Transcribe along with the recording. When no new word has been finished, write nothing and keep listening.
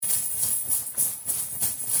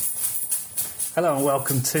Hello and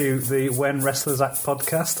welcome to the When Wrestlers Act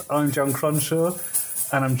podcast. I'm John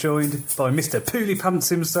Cronshaw and I'm joined by Mr. Pooley Pants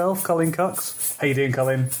himself, Colin Cox. How you doing,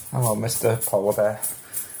 Colin? Hello, Mr. Polar Bear.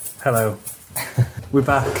 Hello. We're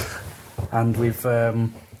back and we've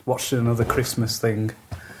watched another Christmas thing.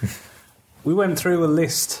 We went through a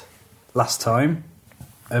list last time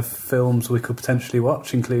of films we could potentially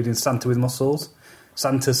watch, including Santa with Muscles,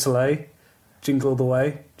 Santa's Sleigh, Jingle All the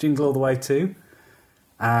Way, Jingle All the Way 2,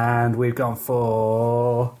 and we've gone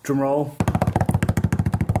for, drumroll,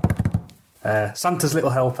 Santa's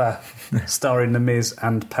Little Helper, starring The Miz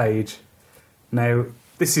and Paige. Now,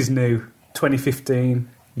 this is new, 2015,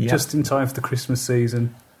 just in time for the Christmas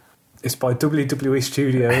season. It's by WWE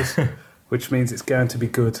Studios, which means it's going to be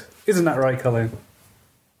good. Isn't that right, Colin?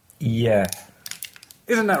 Yeah.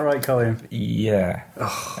 Isn't that right, Colin? Yeah.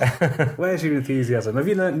 Oh, where's your enthusiasm? Have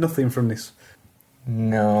you learnt nothing from this?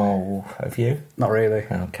 No. Have you? Not really.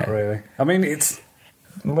 Okay. Not really. I mean, it's...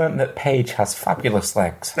 Learned that Paige has fabulous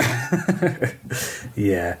legs.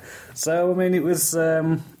 Yeah. So, I mean, it was...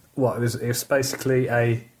 It was basically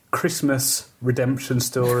a Christmas redemption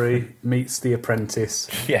story meets The Apprentice.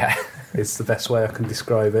 Yeah. It's the best way I can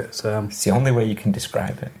describe it. So, It's the only way you can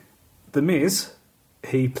describe it. The Miz,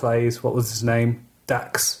 he plays... What was his name?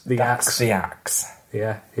 Dax the Axe. The Axe.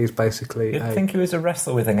 Yeah, he's basically... You'd think he was a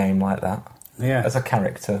wrestler with a name like that. Yeah. As a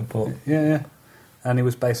character, but... Yeah. And he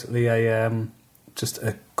was basically just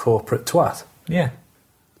a corporate twat. Yeah.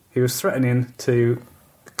 He was threatening to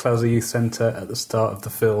close a youth centre at the start of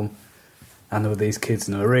the film, and there were these kids,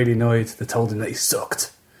 and they were really annoyed. They told him that he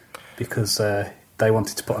sucked because they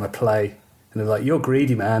wanted to put on a play, and they're like, "You're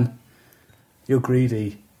greedy, man. You're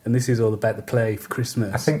greedy, and this is all about the play for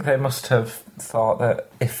Christmas." I think they must have thought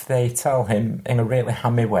that if they tell him in a really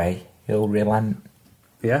hammy way, he'll relent.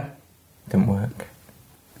 Yeah, Didn't work.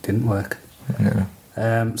 didn't work. No.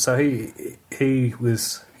 So he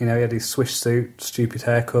was, he had his swish suit, stupid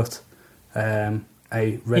haircut, a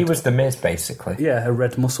red... He was the Miz, basically. Yeah, a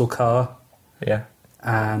red muscle car. Yeah.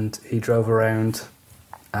 And he drove around,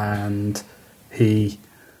 and he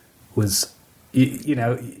was,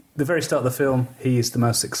 the very start of the film, he is the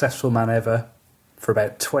most successful man ever for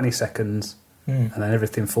about 20 seconds, and then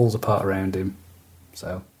everything falls apart around him.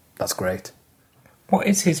 So that's great. What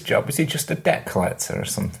is his job? Is he just a debt collector or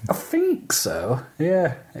something? I think so.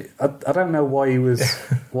 Yeah, I don't know why he was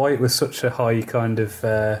why it was such a high kind of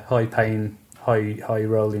high paying, high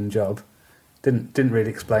rolling job. Didn't really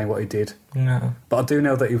explain what he did. No. But I do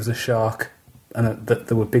know that he was a shark, and that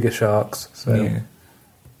there were bigger sharks. So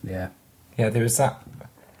yeah. There was that.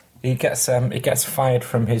 He gets fired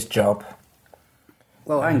from his job.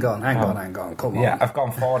 Well, hang on, come on. Yeah, I've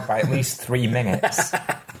gone forward by at least 3 minutes.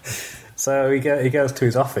 So he goes to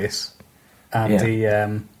his office, and he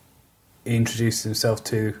introduces himself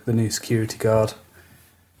to the new security guard.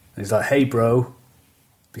 And he's like, "Hey, bro,"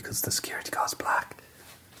 because the security guard's black.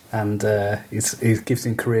 And he gives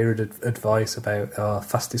him career advice about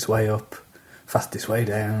fastest way up, fastest way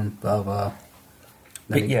down, blah, blah.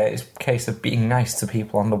 It's a case of being nice to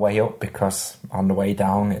people on the way up, because on the way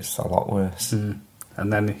down it's a lot worse. And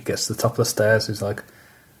then he gets to the top of the stairs. He's like,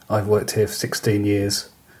 "I've worked here for 16 years.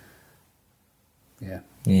 Yeah.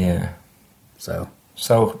 Yeah. So,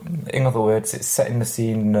 in other words, it's setting the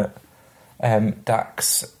scene that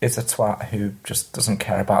Dax is a twat who just doesn't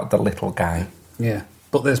care about the little guy. yeah.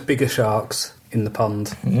 But there's bigger sharks in the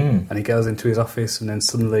pond. And he goes into his office, and then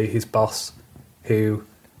suddenly his boss, who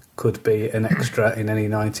could be an extra in any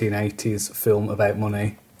 1980s film about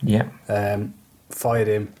money, fired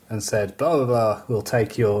him and said, "Blah, blah, blah, we'll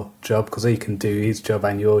take your job," because he can do his job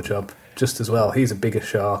and your job just as well. He's a bigger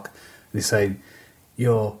shark. And he's saying,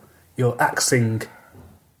 You're axing...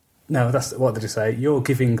 No, that's... What did he say? You're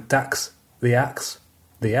giving Dax the axe.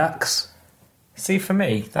 The axe. See, for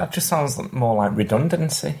me, that just sounds more like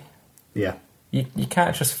redundancy. Yeah. You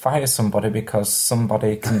can't just fire somebody because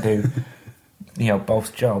somebody can do,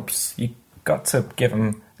 both jobs. You got to give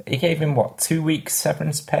him... He gave him, 2 weeks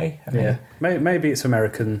severance pay? I mean, Maybe it's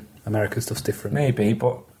American. American stuff's different. Maybe,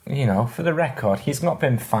 but, for the record, he's not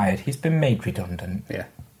been fired. He's been made redundant. Yeah.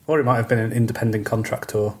 Or it might have been an independent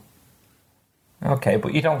contractor. Okay,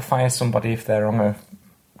 but you don't fire somebody if they're on a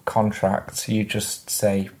contract. You just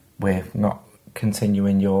say, we're not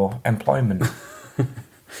continuing your employment.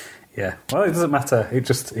 Yeah. Well, it doesn't matter. It's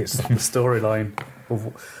the storyline.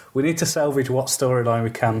 We need to salvage what storyline we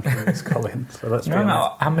can from this, Colin. So let's be honest.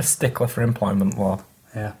 No, I'm a stickler for employment law.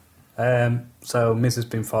 Yeah. So Miz has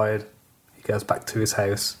been fired. He goes back to his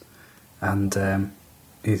house, and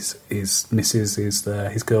his missus is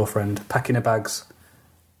his girlfriend packing her bags.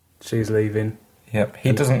 She's leaving. Yep.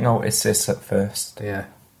 He doesn't notice this at first. Yeah.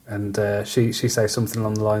 and she says something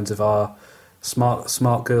along the lines of, "Our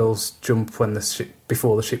smart girls jump when the ship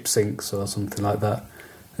before the ship sinks," or something like that.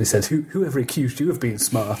 And he says, "Whoever accused you of being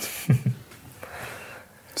smart?"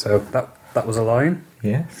 So that was a line.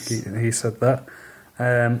 Yes. He said that.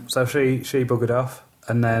 So she buggered off,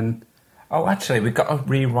 and then... Oh, actually, we've got to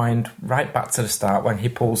rewind right back to the start when he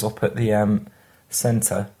pulls up at the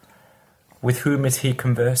centre. With whom is he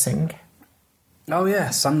conversing? Oh, yeah,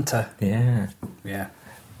 Santa. Yeah. Yeah.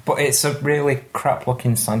 But it's a really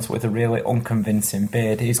crap-looking Santa with a really unconvincing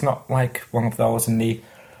beard. He's not like one of those in the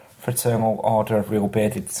Fraternal Order of Real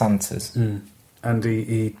Bearded Santas. Mm. And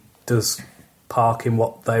he does park in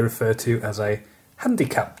what they refer to as a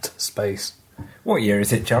handicapped space. What year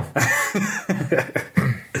is it, John?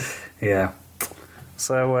 Yeah.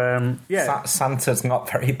 So, yeah. Santa's not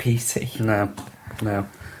very PC. No.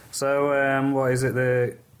 So, what is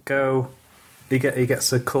it? He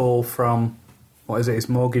gets a call from, what is it, his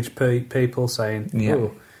mortgage people saying,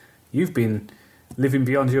 "Oh, you've been living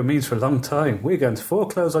beyond your means for a long time. We're going to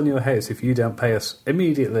foreclose on your house if you don't pay us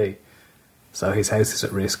immediately." So his house is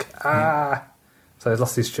at risk. So he's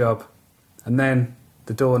lost his job. And then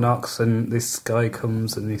the door knocks and this guy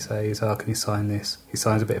comes and he says, "Oh, can you sign this?" He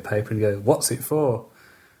signs a bit of paper and he goes, "What's it for?"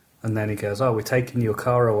 And then he goes, "Oh, we're taking your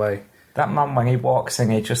car away." That man, when he walks in,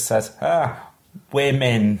 he just says,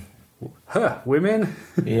 women. Huh, women?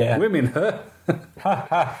 Yeah. Women, huh? Ha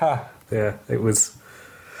ha ha. Yeah, it was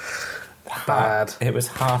bad. It was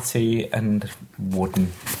hearty and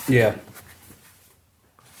wooden, Yeah.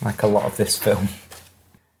 like a lot of this film.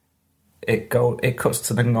 It cuts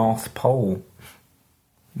to the North Pole,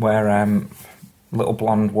 where little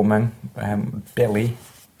blonde woman, Billy,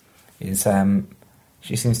 is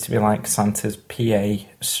she seems to be like Santa's PA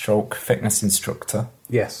stroke fitness instructor.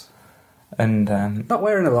 Yes. And Not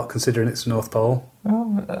wearing a lot considering it's the North Pole.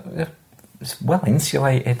 It's well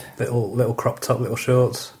insulated. Little crop top, little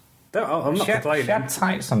shorts. I'm not complaining. She had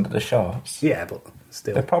tights under the shorts. Yeah, but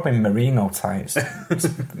still. They're probably merino tights,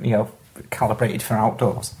 calibrated for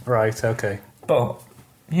outdoors. Right, okay. But,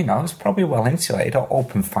 it's probably well insulated, or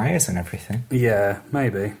open fires and everything. Yeah,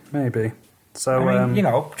 maybe. So, I mean,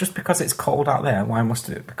 just because it's cold out there, why must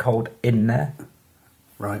it be cold in there?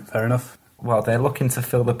 Right, fair enough. Well, they're looking to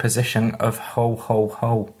fill the position of ho, ho,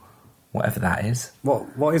 ho, whatever that is.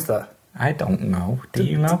 What is that? I don't know. Do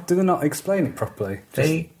you know? Do they not explain it properly?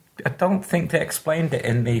 I don't think they explained it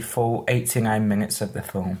in the full 89 minutes of the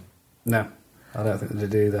film. No, I don't think they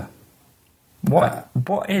did either.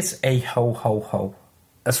 What is a ho, ho, ho?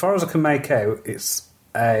 As far as I can make out, it's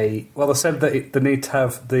a... Well, they said that they need to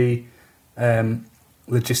have the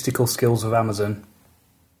logistical skills of Amazon.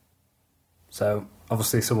 So,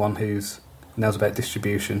 obviously someone who's knows about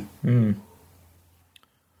distribution.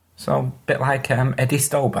 So, a bit like Eddie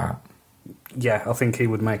Stobart. Yeah, I think he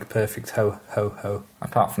would make a perfect ho, ho, ho.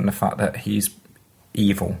 Apart from the fact that he's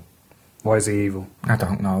evil. Why is he evil? I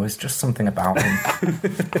don't know, it's just something about him.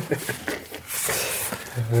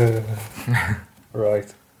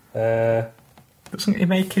 Right. Doesn't he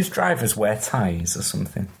make his drivers wear ties or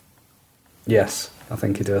something? Yes, I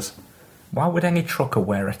think he does. Why would any trucker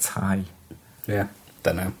wear a tie? Yeah,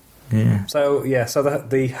 don't know. Yeah. So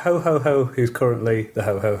the ho ho ho who's currently the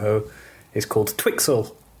ho ho ho is called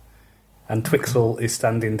Twixel, and Twixel is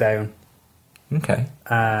standing down. Okay.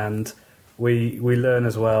 And we learn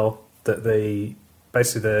as well that the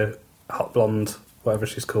hot blonde, whatever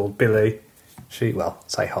she's called, Billy,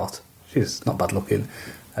 say hot. She's not bad looking.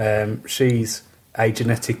 She's a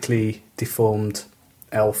genetically deformed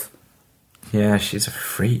elf. Yeah, she's a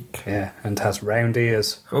freak. Yeah, and has round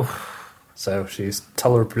ears. Oof. So she's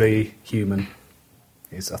tolerably human,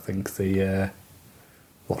 is I think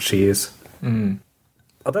what she is. Mm.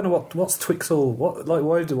 I don't know what's Twixel.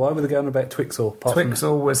 Why were they going about Twixel?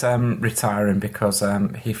 Twixel was retiring because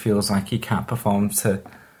he feels like he can't perform to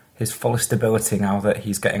his fullest ability now that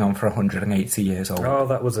he's getting on for 180 years old. Oh,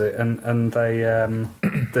 that was it. And they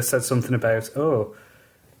they said something about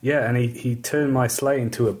and he turned my sleigh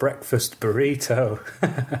into a breakfast burrito.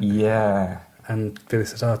 Yeah. And Billy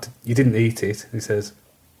says, "Oh, you didn't eat it?" He says,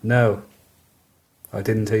 "No, I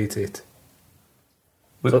didn't eat it."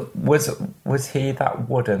 Was he that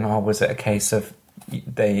wooden, or was it a case of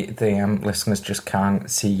the listeners just can't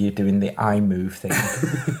see you doing the eye move thing?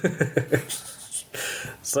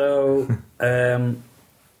 So,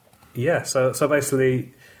 so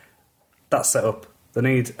basically, that's set up. They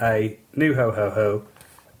need a new ho ho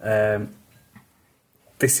ho.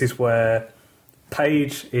 This is where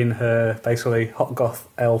Paige, in her basically hot goth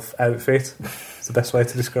elf outfit, is the best way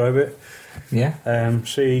to describe it. Yeah.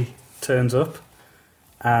 She turns up,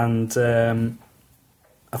 and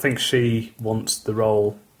I think she wants the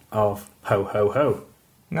role of Ho Ho Ho.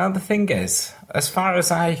 Now, the thing is, as far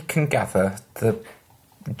as I can gather, the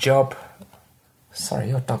job... Sorry,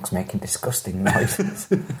 your dog's making disgusting noises.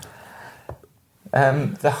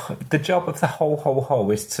 The job of the Ho Ho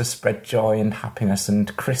Ho is to spread joy and happiness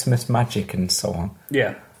and Christmas magic and so on.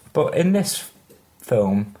 Yeah. But in this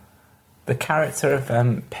film, the character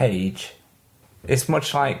of Paige is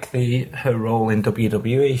much like her role in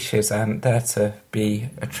WWE. She's there to be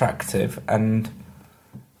attractive and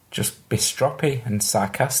just be stroppy and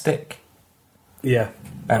sarcastic Yeah.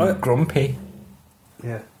 and grumpy.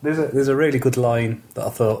 Yeah. There's a really good line that I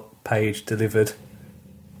thought Paige delivered.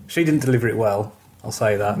 She didn't deliver it well, I'll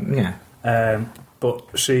say that. Yeah. But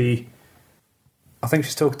I think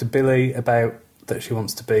she's talking to Billy about that she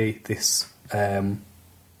wants to be this... no,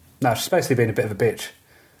 she's basically being a bit of a bitch.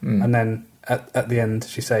 And then at the end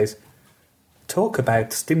she says, talk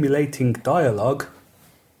about stimulating dialogue.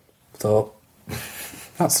 Thought,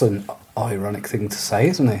 that's an ironic thing to say,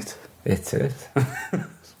 isn't it? It is.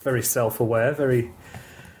 Very self-aware, very...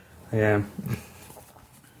 Yeah.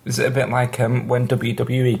 Is it a bit like when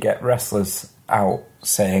WWE get wrestlers out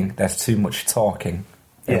saying there's too much talking,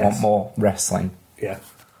 they Yes. want more wrestling? Yeah.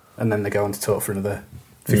 And then they go on to talk for another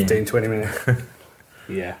 15, 20 minutes.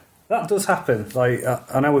 Yeah. That does happen. Like,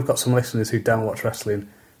 I know we've got some listeners who don't watch wrestling.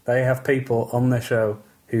 They have people on their show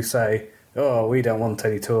who say, oh, we don't want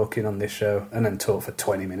any talking on this show, and then talk for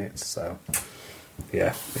 20 minutes. So,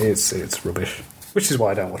 yeah, it's rubbish. Which is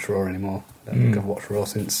why I don't watch Raw anymore. I don't think I've watched Raw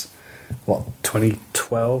since,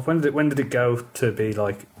 2012? When did it go to be,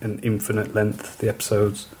 like, an infinite length, the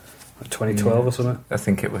episodes? Like 2012 or something? I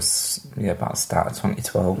think it was about the start of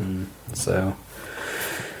 2012. So...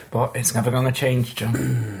 But it's never going to change,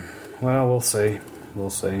 John. Well, we'll see. We'll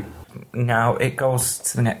see. Now, it goes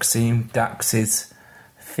to the next scene. Dax is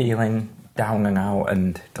feeling down and out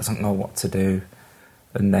and doesn't know what to do.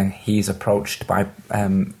 And then he's approached by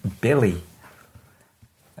Billy.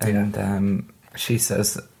 And she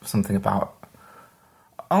says something about...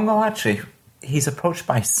 Oh, no, actually, he's approached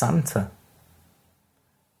by Santa,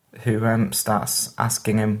 who starts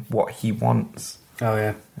asking him what he wants. Oh,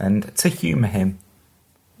 yeah. And to humour him.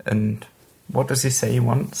 And what does he say he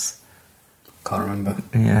wants? Can't remember.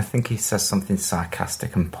 Yeah, I think he says something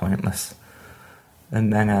sarcastic and pointless.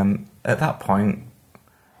 And then at that point,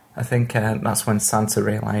 I think that's when Santa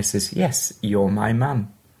realises, yes, you're my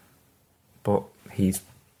man. But he's,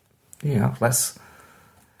 let's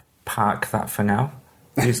park that for now.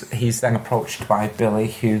 He's then approached by Billy,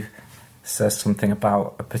 who says something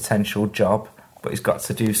about a potential job, but he's got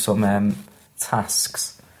to do some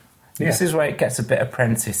tasks. Yeah. This is where it gets a bit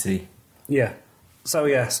apprentice-y. Yeah.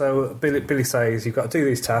 So Billy says you've got to do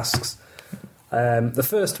these tasks. The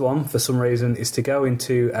first one, for some reason, is to go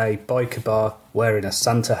into a biker bar wearing a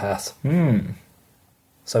Santa hat.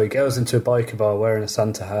 So he goes into a biker bar wearing a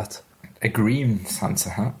Santa hat. A green Santa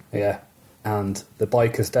hat. Yeah. And the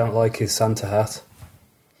bikers don't like his Santa hat.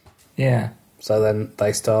 Yeah. So then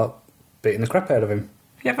they start beating the crap out of him.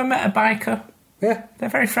 Have you ever met a biker? Yeah. They're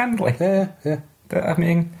very friendly. Yeah. I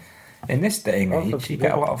mean, in this day and age, you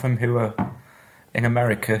get a lot of them who are in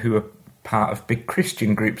America who are part of big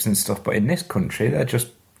Christian groups and stuff, but in this country, they're just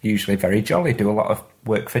usually very jolly, do a lot of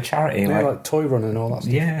work for charity. Yeah, like toy run and all that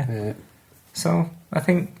stuff. Yeah. So I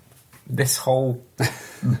think this whole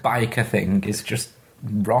biker thing is just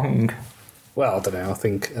wrong. Well, I don't know. I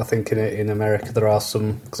think in America there are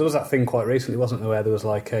some... Because there was that thing quite recently, wasn't there, where there was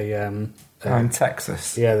like a... in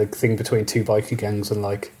Texas. Yeah, the thing between two biker gangs and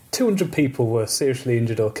like 200 people were seriously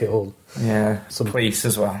injured or killed. Yeah, some police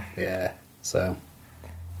as well. Yeah, so...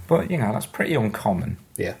 But, that's pretty uncommon.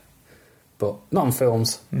 Yeah. But not in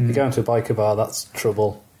films. You go into a biker bar, that's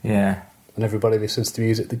trouble. Yeah. And everybody listens to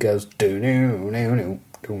music that goes...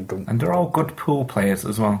 And they're all good pool players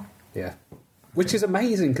as well. Yeah. Which is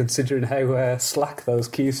amazing considering how slack those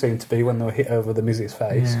cues seem to be when they were hit over the music's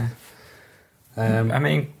face. Yeah. I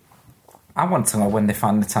mean, I want to know when they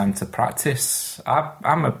find the time to practice.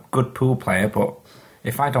 I'm a good pool player, but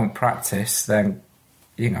if I don't practice, then,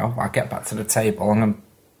 I get back to the table and I'm,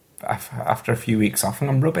 after a few weeks off and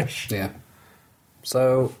I'm rubbish. Yeah.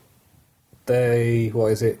 So, they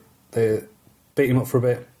beat him up for a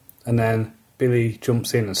bit, and then Billy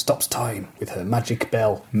jumps in and stops time with her magic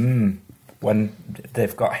bell. When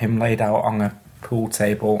they've got him laid out on a pool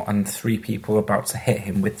table and 3 people are about to hit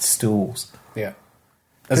him with stools. Yeah.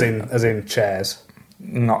 As in chairs.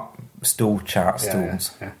 Not stools.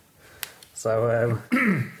 Yeah. So,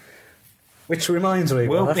 which reminds me...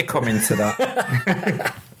 We'll be coming to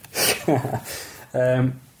that.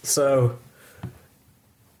 So,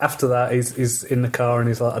 after that, he's in the car and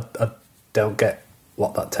he's like, I don't get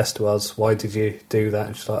what that test was. Why did you do that?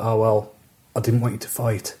 And she's like, oh, well, I didn't want you to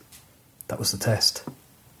fight. That was the test.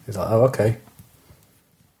 He's like, oh, okay.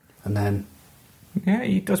 And then... Yeah,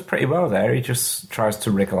 he does pretty well there. He just tries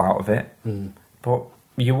to wriggle out of it. But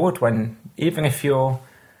you would when... Even if you're...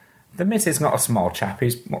 The Miz is not a small chap.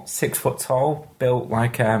 He's, 6 foot tall, built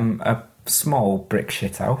like a small brick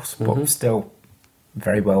shithouse, but still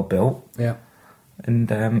very well built. Yeah.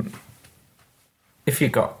 And if you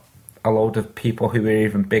got a load of people who are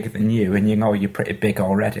even bigger than you, and you know you're pretty big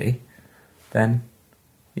already, then,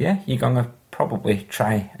 yeah, you're going to probably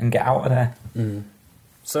try and get out of there.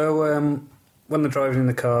 So, when they're driving in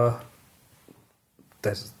the car,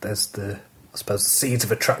 there's the, I suppose, the seeds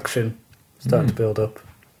of attraction starting to build up.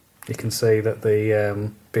 You can see that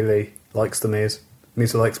the Billy likes the Miz.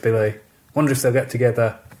 Miz likes Billy. Wonder if they'll get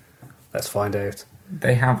together. Let's find out.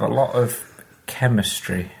 They have a lot of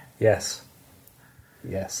chemistry. Yes.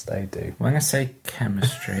 Yes, they do. When I say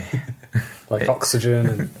chemistry... Like oxygen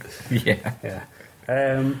and... Yeah.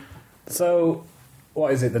 Yeah. So,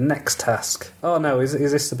 what is it? The next task? Oh, no, is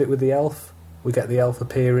this the bit with the elf? We get the elf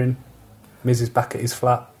appearing. Miz is back at his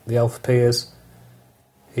flat. The elf appears.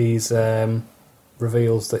 He's...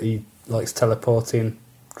 reveals that he likes teleporting,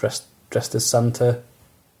 dressed as Santa.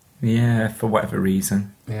 Yeah, for whatever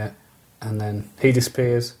reason. Yeah. And then he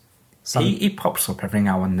disappears. He pops up every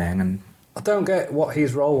now and then, and I don't get what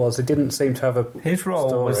his role was. He didn't seem to have a his role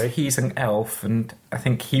story. was he's an elf, and I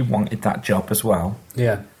think he wanted that job as well.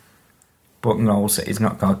 Yeah. But knows that he's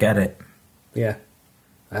not going to get it. Yeah.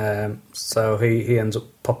 So he ends up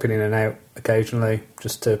popping in and out occasionally,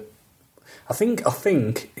 just to... I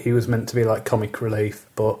think he was meant to be like comic relief,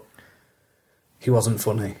 but he wasn't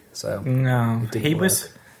funny, so... No, he work. was...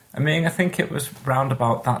 I mean, I think it was round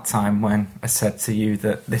about that time when I said to you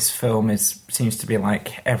that this film seems to be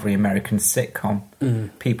like every American sitcom.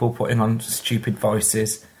 People putting on stupid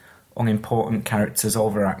voices, unimportant characters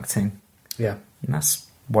overacting. Yeah. And that's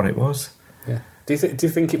what it was. Yeah. Do you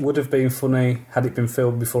think it would have been funny had it been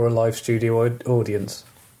filmed before a live studio audience?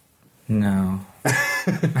 No.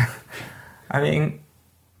 I mean...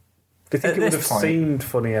 Do you think it would have seemed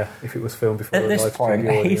funnier if it was filmed before a live studio audience? At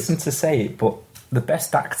this point, I hasten to say it, but the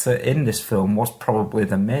best actor in this film was probably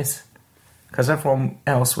The Miz. Because everyone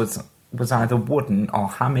else was either wooden or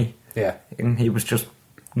hammy. Yeah. And he was just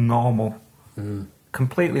normal.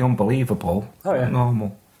 Completely unbelievable. Oh, yeah.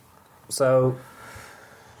 Normal. So,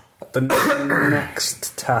 the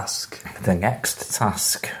next task... The next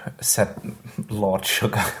task, said Lord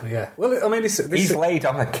Sugar. Yeah. Well, I mean, he's laid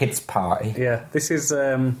on a kid's party. Yeah, this is...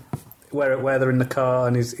 where they're in the car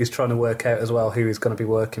and he's trying to work out as well who he's going to be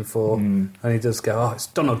working for. And he does go, oh, it's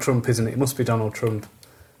Donald Trump, isn't it? It must be Donald Trump.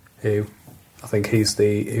 Who, I think he's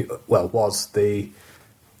was the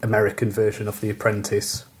American version of The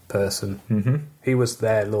Apprentice person. He was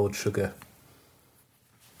their Lord Sugar.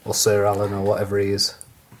 Or Sir Alan or whatever he is.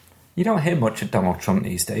 You don't hear much of Donald Trump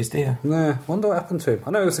these days, do you? Nah, I wonder what happened to him.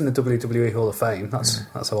 I know he was in the WWE Hall of Fame. That's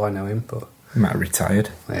how I know him, but... He might have retired.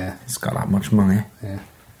 Yeah. He's got that much money. Yeah.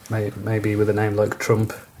 Maybe with a name like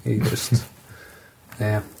Trump, he just...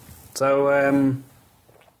 yeah. So,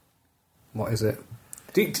 what is it?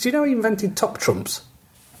 Did you know he invented top trumps?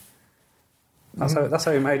 That's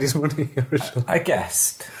how he made his money originally. I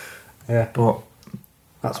guessed. Yeah. But...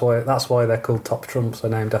 That's why they're called top trumps.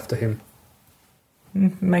 They're named after him.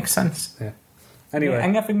 Makes sense. Yeah. Anyway. I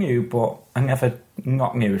never knew, but I never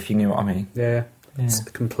not knew, if you knew what I mean. Yeah. It's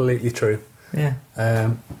completely true. Yeah.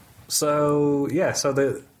 So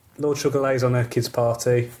the Lord Sugar lays on a kids'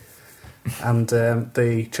 party, and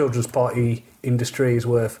the children's party industry is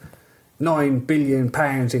worth £9 billion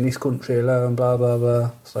in this country alone. Blah blah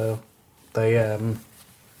blah. So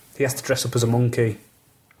he has to dress up as a monkey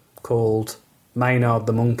called Maynard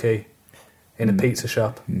the Monkey in a pizza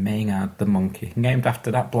shop. Maynard the Monkey, named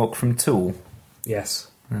after that bloke from Tool.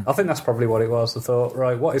 Yes, I think that's probably what it was. I thought,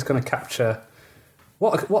 right, what is going to capture?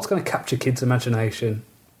 What's going to capture kids' imagination?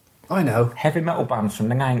 I know. Heavy metal bands from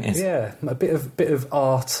the 90s. Yeah, a bit of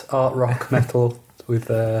art rock metal with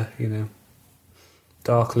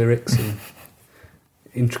dark lyrics and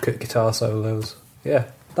intricate guitar solos. Yeah,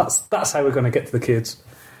 that's how we're going to get to the kids.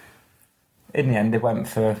 In the end, they went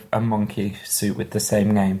for a monkey suit with the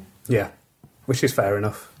same name. Yeah, which is fair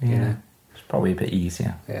enough. Yeah, you know. It's probably a bit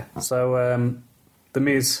easier. Yeah. So the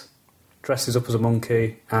Miz dresses up as a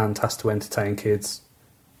monkey and has to entertain kids.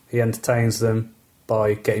 He entertains them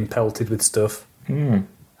by getting pelted with stuff.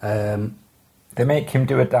 They make him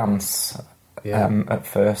do a dance at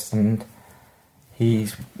first, and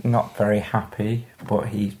he's not very happy, but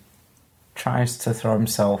he tries to throw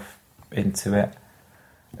himself into it,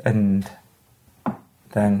 and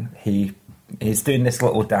then he he's doing this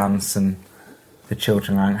little dance, and the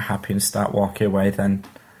children aren't happy and start walking away. Then,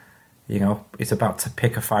 he's about to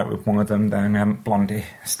pick a fight with one of them. Then Blondie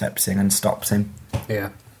steps in and stops him. Yeah,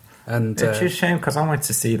 and it's a shame because I wanted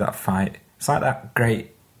to see that fight. It's like that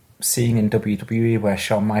great scene in WWE where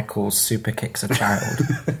Shawn Michaels super kicks a child.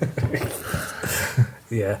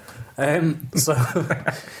 Yeah. So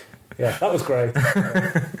yeah, that was great.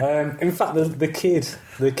 In fact, the kid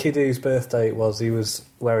whose birthday it was, he was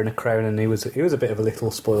wearing a crown, and he was a bit of a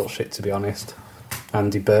little spoilt shit, to be honest.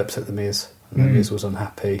 And he burped at the Miz, and the Miz was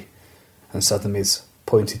unhappy, and so the Miz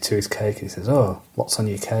pointed to his cake and he says, "Oh, what's on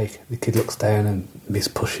your cake?" The kid looks down, and Miz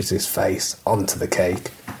pushes his face onto the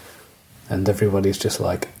cake, and everybody's just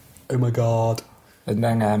like, "Oh my god!" And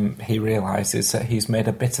then he realises that he's made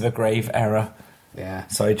a bit of a grave error. Yeah.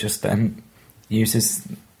 So he just uses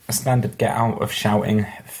a standard get out of shouting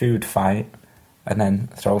 "food fight," and then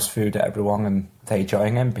throws food at everyone, and they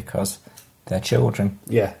join him because they're children.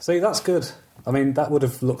 Yeah, see, that's good. I mean, that would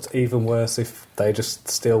have looked even worse if they just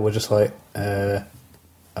still were just like, "Oh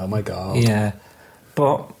my god." Yeah,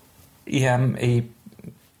 but he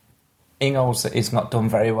knows that he's not done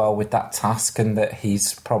very well with that task, and that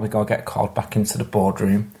he's probably going to get called back into the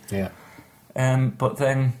boardroom. Yeah. But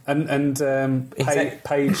then...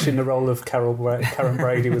 Paige in the role of Karen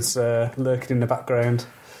Brady was lurking in the background.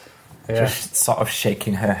 Yeah. Just sort of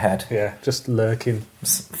shaking her head. Yeah, just lurking.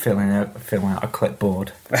 Filling out a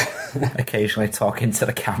clipboard. Occasionally talking to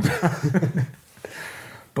the camera.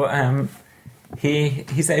 But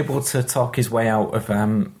he's able to talk his way out of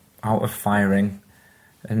firing,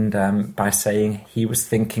 and by saying he was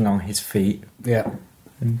thinking on his feet. Yeah.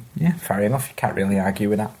 And yeah, fair enough. You can't really argue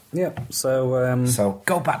with that. Yeah. So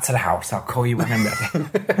go back to the house. I'll call you when I'm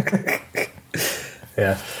ready.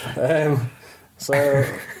 Yeah. So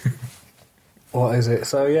what is it?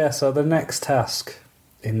 So yeah. So the next task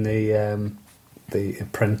in the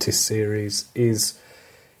Apprentice series is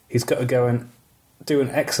he's got to go and do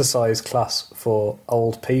an exercise class for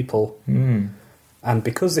old people. And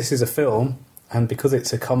because this is a film and because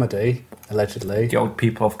it's a comedy, allegedly, the old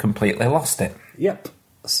people have completely lost it. Yep.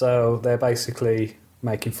 So they're basically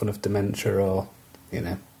making fun of dementia or,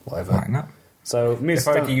 whatever. Why not? So Miz...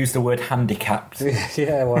 I've already used the word handicapped.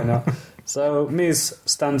 Yeah, why not? So Miz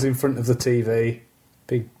stands in front of the TV,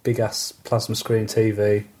 big ass plasma screen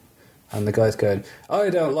TV, and the guy's going,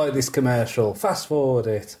 "I don't like this commercial, fast forward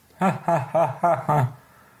it." Ha ha ha ha ha.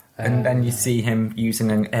 And then you see him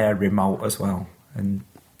using an air remote as well. And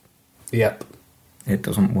yep. It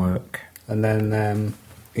doesn't work. And then...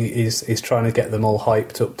 He's trying to get them all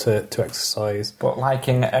hyped up to exercise. But like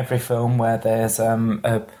in every film where there's an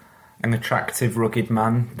attractive, rugged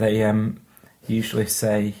man, they usually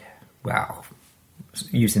say, well,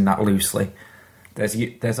 using that loosely,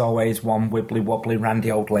 there's always one wibbly-wobbly, randy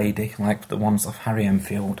old lady, like the ones of Harry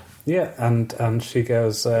Enfield. Yeah, and she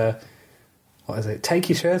goes, what is it? "Take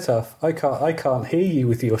your shirt off. I can't hear you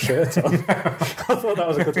with your shirt on." I thought that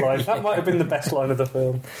was a good line. That might have been the best line of the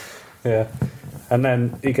film. Yeah. And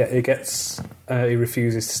then he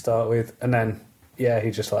refuses to start with, and then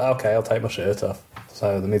he's just like, "Okay, I'll take my shirt off."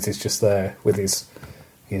 So the Miz is just there with his,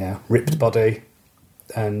 ripped body,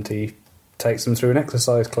 and he takes them through an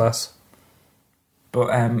exercise class.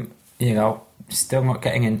 But still not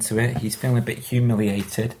getting into it. He's feeling a bit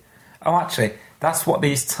humiliated. Oh, actually, that's what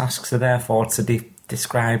these tasks are there for, to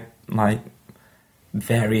describe like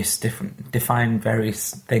define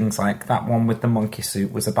various things. Like that one with the monkey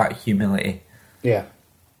suit was about humility. Yeah.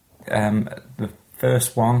 The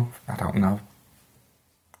first one, I don't know,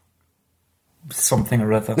 something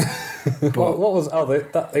or other. But what was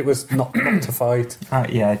it was not to fight.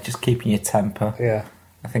 Yeah, just keeping your temper. Yeah.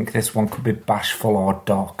 I think this one could be bashful or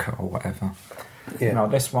dark or whatever. Yeah. No,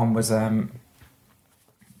 this one was to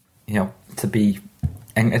be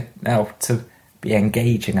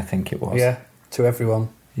engaging. I think it was. Yeah, to everyone.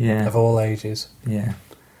 Yeah, of all ages. Yeah.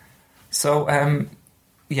 So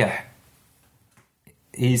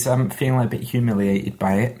he's feeling a bit humiliated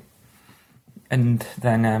by it, and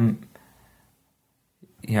then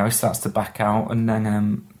he starts to back out, and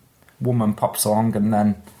then woman pops along, and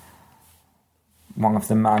then one of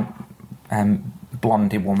the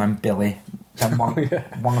blondie woman, Billy, and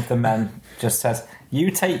one of the men just says,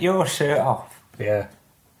 "You take your shirt off." Yeah,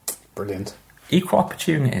 brilliant. Equal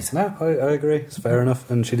opportunities. No, I agree. It's fair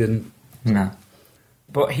enough, and she didn't. No,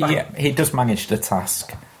 but he does manage the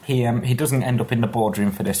task. He doesn't end up in the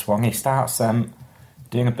boardroom for this one. He starts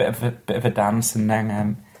doing a bit of a dance, and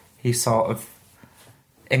then he sort of,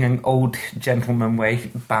 in an old gentleman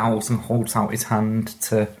way, bows and holds out his hand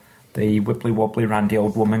to the wibbly wobbly randy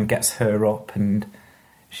old woman, gets her up, and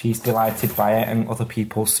she's delighted by it, and other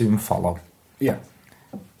people soon follow. Yeah.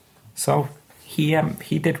 So he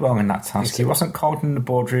did well in that task. He wasn't called in the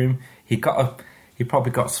boardroom. He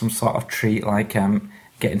probably got some sort of treat, like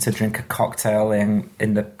getting to drink a cocktail in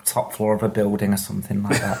the top floor of a building or something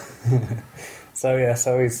like that. So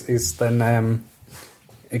he's then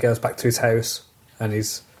he goes back to his house and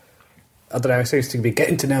he's, I don't know, he seems to be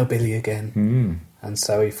getting to know Billy again. And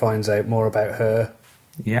so he finds out more about her.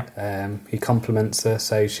 Yeah. He compliments her,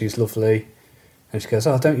 says she's lovely, and she goes,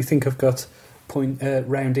 "Oh, don't you think I've got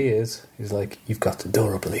round ears?" He's like, "You've got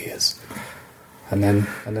adorable ears." And then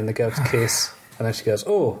they go to kiss, and then she goes,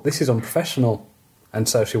 "Oh, this is unprofessional," and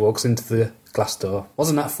so she walks into the glass door.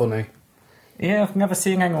 Wasn't that funny? Yeah, I've never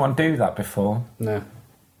seen anyone do that before. No.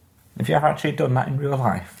 Have you ever actually done that in real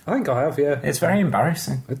life? I think I have, yeah. It's very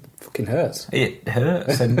embarrassing. It fucking hurts. It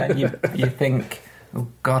hurts, and then you think, oh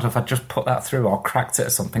God, if I just put that through or cracked it or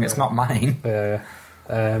something, it's not mine. Yeah.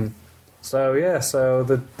 So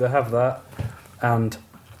they have that, and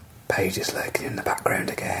Paige is lurking in the background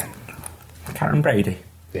again. Karen Brady.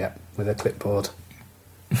 Yeah, with a clipboard,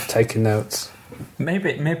 taking notes.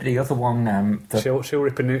 Maybe the other one. She'll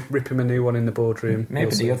rip him a new one in the boardroom.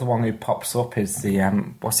 Maybe the other one who pops up is the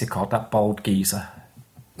what's he called? That bald geezer.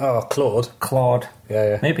 Oh, Claude. Claude.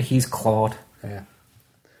 Yeah. Maybe he's Claude. Yeah.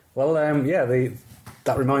 Well,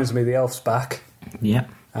 that reminds me, the elf's back. Yeah.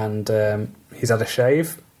 And he's had a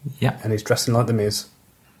shave. Yeah. And he's dressing like the Miz.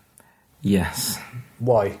 Yes.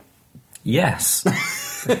 Why? Yes.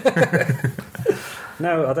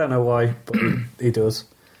 No, I don't know why, but he does.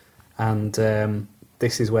 And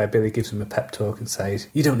this is where Billy gives him a pep talk and says,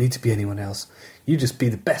 "You don't need to be anyone else. You just be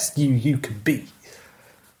the best you can be."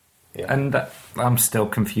 Yeah. And I'm still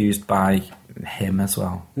confused by him as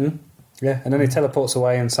well. Yeah, and then he teleports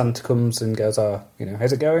away and Santa comes and goes, "Oh,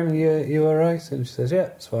 how's it going? You all right?" And she says, "Yeah,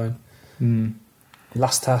 it's fine."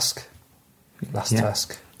 Last task. Last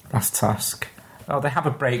task. Oh, they have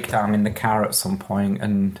a breakdown in the car at some point,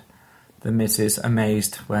 and the Miz is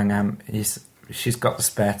amazed when she's got the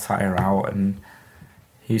spare tyre out, and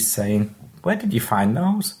he's saying, "Where did you find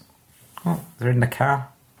those?" "Oh, they're in the car."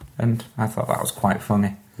 And I thought that was quite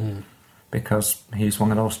funny, because he's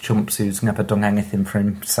one of those chumps who's never done anything for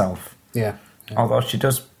himself. Yeah. Although she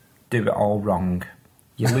does do it all wrong.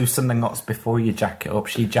 You loosen the nuts before you jack it up.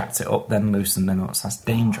 She jacks it up, then loosen the nuts. That's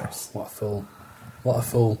dangerous. What a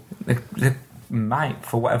fool. There might,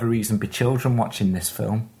 for whatever reason, be children watching this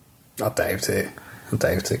film. I doubt it,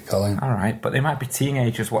 Colin. All right, but they might be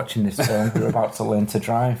teenagers watching this film who are about to learn to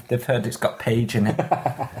drive. They've heard it's got Paige in it.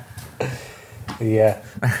 Yeah.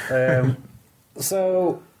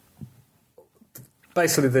 So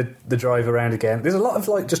basically, they drive around again. There's a lot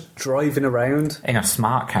of just driving around In a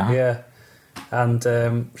smart car. Yeah.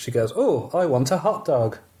 And she goes, "Oh, I want a hot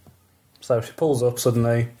dog." So she pulls up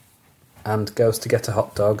suddenly and goes to get a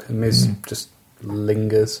hot dog, and Miz just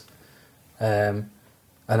lingers. And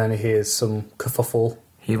then he hears some kerfuffle.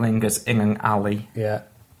 He lingers in an alley. Yeah.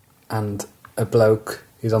 And a bloke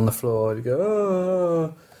is on the floor, and he goes,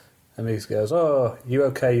 "Oh." And Miz goes, "Oh, you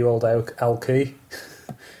okay, you old alky?"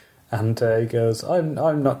 And he goes,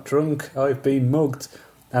 I'm not drunk, I've been mugged.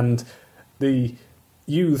 And the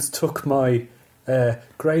youths took my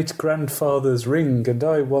great-grandfather's ring, and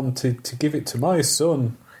I wanted to give it to my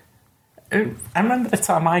son. I remember the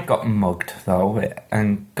time I got mugged, though,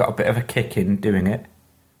 and got a bit of a kick in doing it.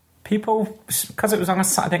 People, because it was on a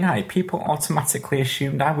Saturday night, people automatically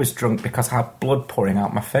assumed I was drunk because I had blood pouring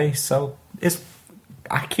out my face, so it's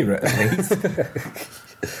accurate, at least.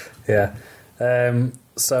 Yeah.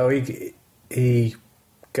 So he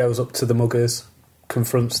goes up to the muggers,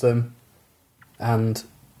 confronts them, and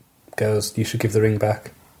goes, "You should give the ring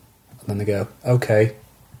back." And then they go, "Okay."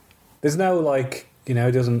 There's no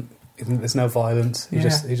there's no violence. He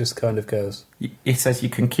just kind of goes. He says, "You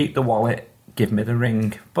can keep the wallet, give me the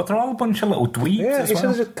ring." But they're all a bunch of little dweebs. Yeah, as he well. should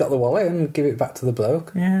have just got the wallet and give it back to the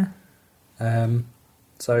bloke. Yeah.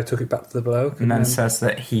 So he took it back to the bloke, and then says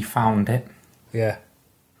that he found it. Yeah.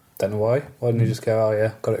 Don't know why. Why didn't you just go, "Oh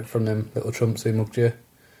yeah, got it from them little trumps who mugged you.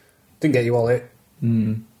 Didn't get your wallet,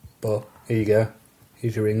 but here you go.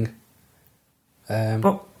 Here's your ring."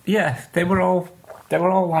 But yeah, they were all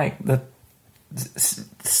like the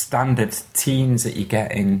standard teens that you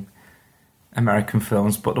get in American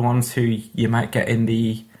films, but the ones who you might get in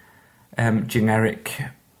the generic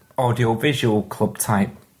audio-visual club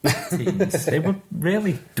type teens. They were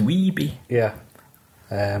really dweeby. Yeah.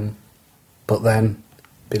 But then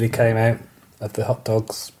Billy came out of the hot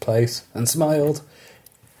dogs place and smiled.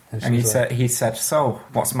 And he said, "So,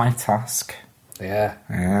 what's my task?" "Yeah."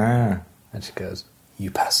 Ah. And she goes, "You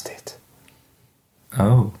passed it.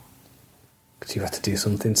 Oh. Because you had to do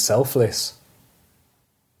something selfless."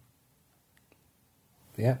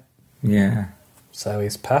 Yeah. Yeah. So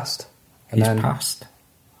he's passed. And He's then passed.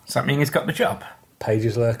 Does that mean he's got the job? Paige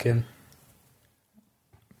is lurking.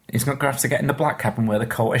 He's not going to have to get in the black cab and wear the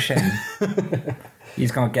coat of shame.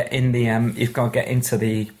 He's going to get in the. He's going to get into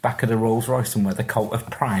the back of the Rolls Royce and wear the coat of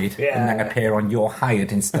pride, and then appear on "You're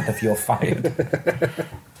hired" instead of "You're fired."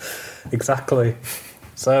 Exactly.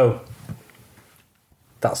 So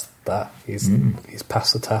that's that. He's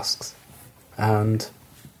passed the tasks and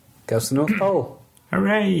goes to North Pole.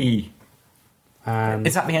 Hooray! And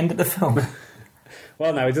Is that the end of the film?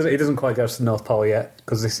 well, no, he doesn't quite go to the North Pole yet,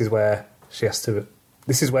 because this is where she has to.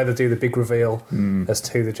 This is where they do the big reveal as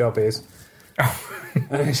to who the job is.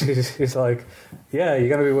 And she's like, "Yeah, you're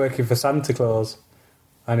going to be working for Santa Claus,"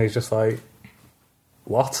 and he's just like,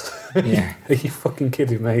 "What? Yeah. Are you fucking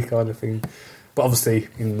kidding me?" kind of thing. But obviously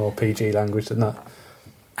in more PG language than that.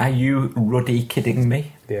 Are you ruddy kidding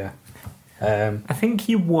me? Yeah. I think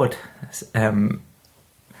you would.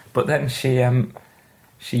 But then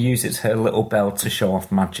she uses her little bell to show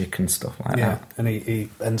off magic and stuff like that. And he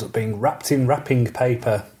ends up being wrapped in wrapping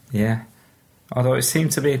paper. Yeah. Although it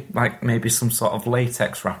seemed to be like maybe some sort of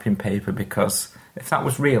latex wrapping paper, because if that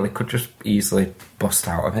was real, it could just easily bust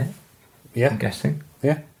out of it. Yeah. I'm guessing.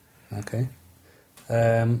 Yeah. Okay.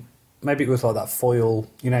 Maybe it was like that foil.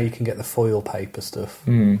 You know, you can get the foil paper stuff.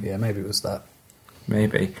 Yeah, maybe it was that.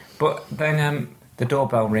 Maybe. But then the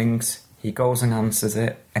doorbell rings, he goes and answers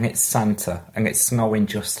it, and it's Santa, and it's snowing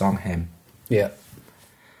just on him. Yeah.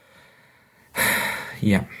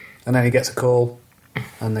 Yeah. And then he gets a call,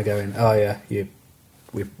 and they're going, "Oh yeah,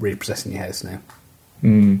 we're repossessing your house now."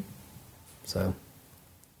 So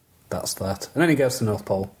that's that. And then he goes to North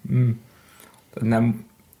Pole. And then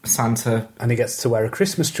Santa... And he gets to wear a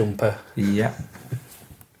Christmas jumper. Yeah.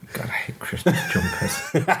 God, I hate Christmas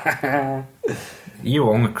jumpers. You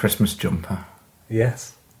own a Christmas jumper.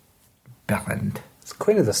 Yes. Bellend. It's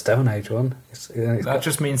Queen of the Stone Age one. That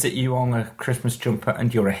just means that you own a Christmas jumper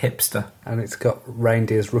and you're a hipster. And it's got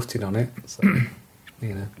reindeers rutting on it. So,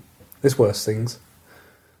 you know, there's worse things.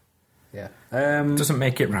 Yeah. Doesn't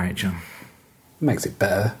make it right, John. Makes it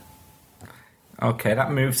better. Okay,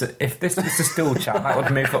 that moves it. If this was a stool chat, that would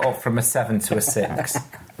move it up from a 7 to a 6.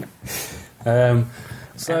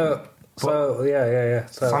 So yeah.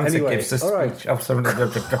 So Santa anyway, gives us. all right.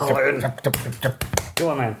 Go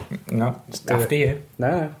on, man. No, do after it. you.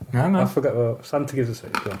 No. No. I forgot what Santa gives us.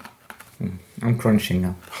 Go on. I'm crunching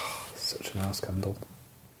now. Such an arse candle.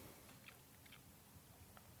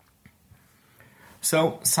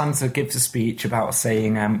 So Santa gives a speech about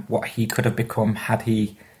saying what he could have become had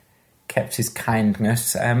he kept his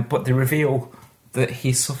kindness, but they reveal that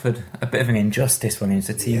he suffered a bit of an injustice when he was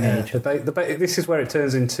a teenager. Yeah, this is where it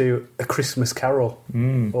turns into a Christmas Carol,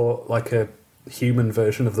 or like a human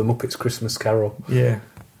version of the Muppets Christmas Carol. Yeah.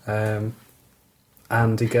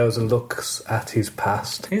 And he goes and looks at his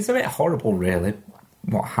past. It's a bit horrible, really,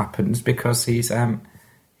 what happens, because he's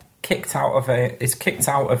kicked out of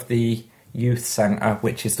the youth centre,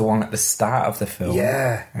 which is the one at the start of the film.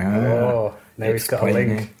 Yeah. Now it's got a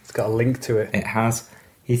link. It's got a link to it. It has.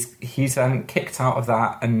 He's kicked out of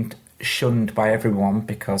that and shunned by everyone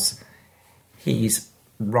because he's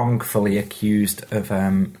wrongfully accused of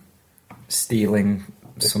stealing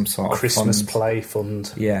some sort of Christmas funds. play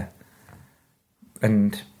fund. Yeah.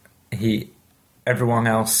 And everyone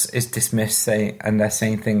else is dismissed, and they're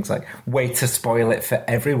saying things like, "Way to spoil it for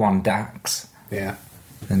everyone, Dax." Yeah.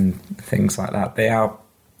 And things like that. They are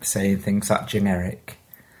saying things that generic.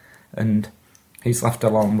 And he's left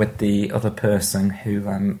alone with the other person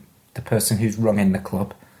the person who's running the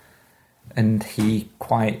club. And he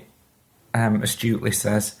quite astutely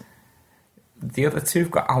says, "The other two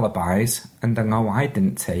have got alibis, and I know I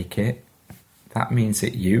didn't take it. That means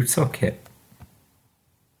that you took it."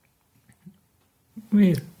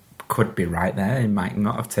 We could be right there. He might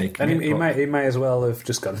not have taken And it. he may as well have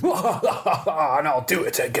just gone, and I'll do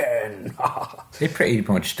it again. He pretty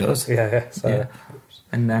much does. Yeah. So. Yeah.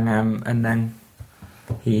 And then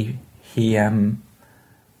you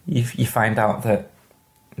find out that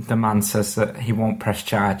the man says that he won't press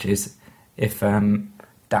charges if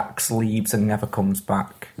Dax leaves and never comes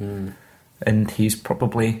back. And he's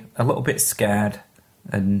probably a little bit scared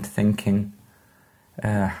and thinking,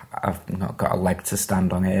 I've not got a leg to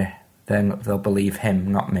stand on here. They'll believe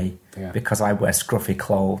him, not me, because I wear scruffy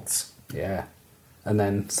clothes. Yeah. And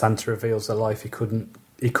then Santa reveals the life he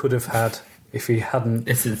could have had if he hadn't.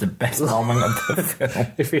 This is the best moment of the film.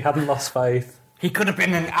 If he hadn't lost faith. He could have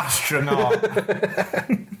been an astronaut.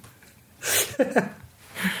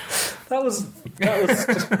 That was just,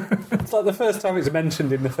 it's like the first time it's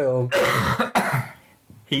mentioned in the film.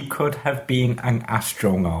 He could have been an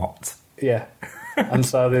astronaut. Yeah. And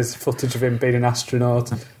so there's footage of him being an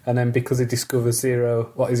astronaut, and then because he discovers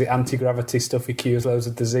anti-gravity stuff, he cures loads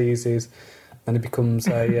of diseases, and he becomes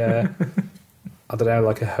a, I don't know,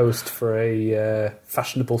 like a host for a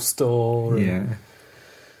fashionable store.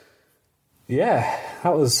 Yeah,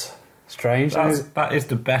 that was strange. That is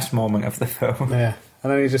the best moment of the film. Yeah,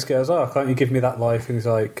 and then he just goes, "Oh, can't you give me that life?" And he's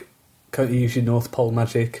like, "Can't you use your North Pole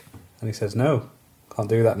magic?" And he says, "No, can't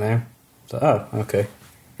do that now." So, oh, okay.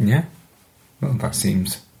 Yeah. Well, that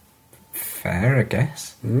seems fair, I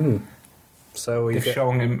guess. So they're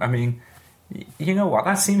showing him. I mean, you know what?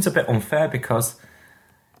 That seems a bit unfair because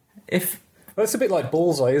if well, it's a bit like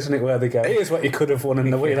Bullseye, isn't it? Where they go, "Here's what you could have won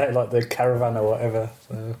in the way, like the caravan or whatever."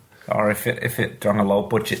 So. Or if it on a low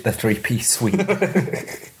budget, the 3-piece suite.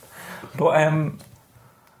 But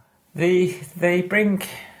they bring.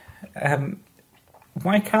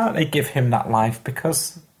 Why can't they give him that life?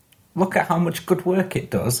 Because look at how much good work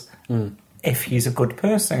it does. If he's a good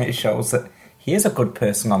person, it shows that he is a good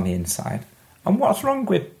person on the inside. And what's wrong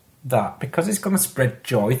with that? Because it's going to spread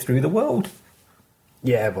joy through the world.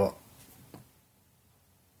 Yeah, but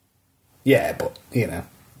you know.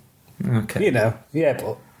 Okay. You know. Yeah,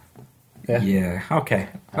 but. Yeah. Okay.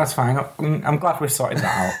 That's fine. I'm glad we sorted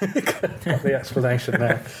that out. Got the explanation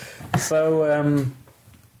there. So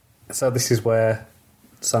this is where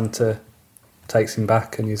Santa takes him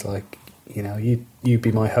back, and he's like, you know, you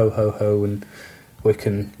be my ho ho ho, and we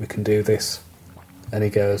can do this. And he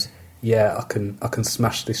goes, yeah, I can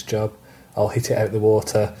smash this job. I'll hit it out the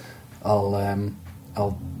water. I'll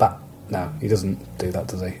bat. No, he doesn't do that,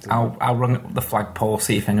 does he? I'll run up the flagpole,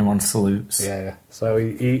 see if anyone salutes. Yeah. So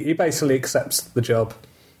he basically accepts the job,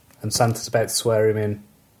 and Santa's about to swear him in.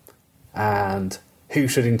 And who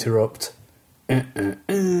should interrupt?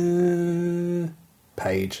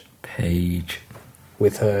 Paige.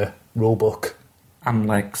 With her rule book. And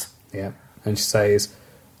legs. Yeah. And she says,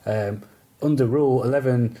 under rule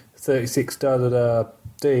 1136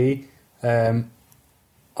 D,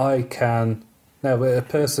 a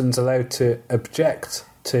person's allowed to object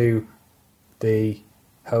to the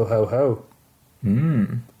ho ho ho.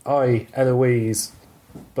 I, Eloise,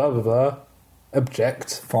 blah blah blah,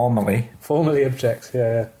 object. Formally object,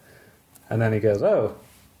 yeah. And then he goes, oh.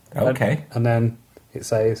 Okay. And then it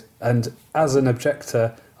says, and as an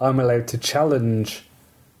objector, I'm allowed to challenge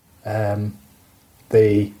the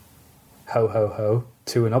ho ho ho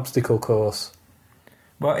to an obstacle course.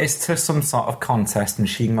 Well, it's to some sort of contest, and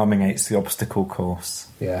she nominates the obstacle course.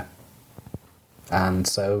 Yeah. And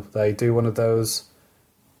so they do one of those,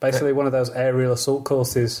 basically one of those aerial assault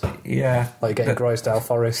courses. Yeah. Like getting Grisdale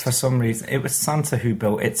Forest. For some reason, it was Santa who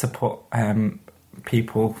built it to put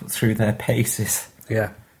people through their paces.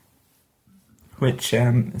 Yeah. Which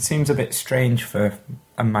seems a bit strange for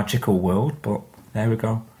a magical world, but there we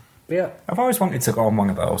go. Yeah. I've always wanted to go on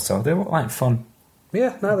one of those, so they look like fun.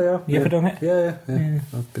 Yeah, no, they are. You ever done it? Yeah.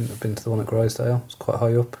 I've been to the one at Grisdale. It's quite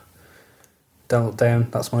high up. Don't look down,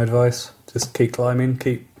 that's my advice. Just keep climbing,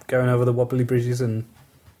 keep going over the wobbly bridges, and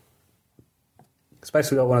it's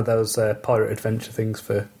basically got one of those pirate adventure things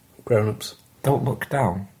for grown-ups. Don't look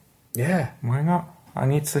down? Yeah. Why not? I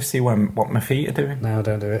need to see what my feet are doing. No,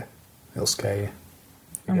 don't do it. It'll scare you.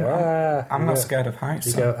 I'm not scared of heights.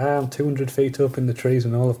 You go, I'm 200 feet up in the trees,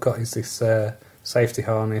 and all I've got is this safety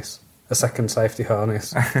harness, a second safety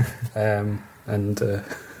harness, and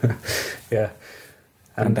yeah,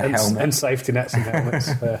 and a helmet, and safety nets and helmets.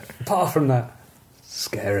 Apart from that,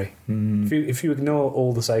 scary. If you ignore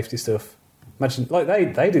all the safety stuff, imagine like they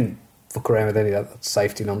didn't fuck around with any of that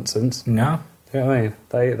safety nonsense. No, you know what I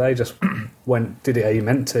mean? They just did it how you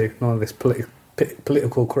meant to. None of this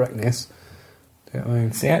political correctness. You know what I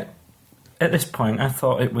mean? See, at this point, I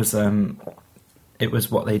thought it was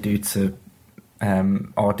what they do to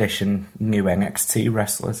audition new NXT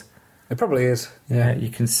wrestlers. It probably is. Yeah, you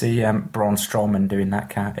can see Braun Strowman doing that,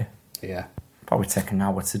 can't you? Yeah. Probably take an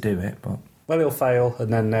hour to do it, but... Well, he'll fail,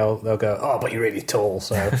 and then they'll go, oh, but you're really tall,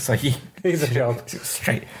 so... so he's a job.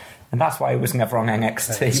 Straight. And that's why he was never on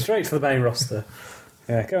NXT. Straight to the main roster.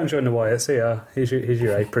 Yeah, go and join the Wyatts. Here, here's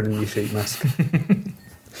your apron and your sheet mask.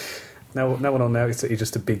 No one will notice that you're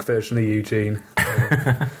just a big version of Eugene.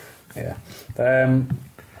 Yeah.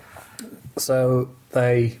 So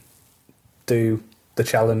they do the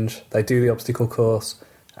challenge, they do the obstacle course,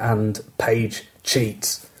 and Paige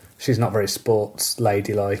cheats. She's not very sports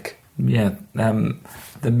ladylike. Yeah,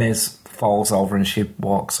 the Miz falls over and she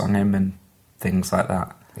walks on him and things like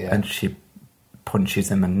that. Yeah. And she punches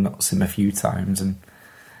him and knocks him a few times. And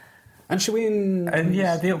she wins. And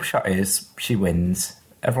yeah, the upshot is she wins.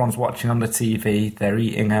 Everyone's watching on the TV. They're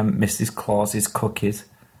eating Mrs. Claus's cookies.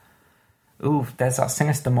 Ooh, there's that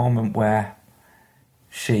sinister moment where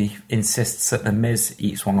she insists that the Miz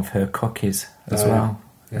eats one of her cookies as Oh, yeah. well.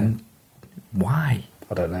 Yeah. And why?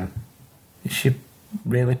 I don't know. Is she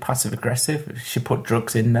really passive aggressive? She put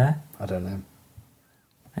drugs in there. I don't know.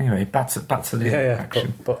 Anyway, back to the Yeah.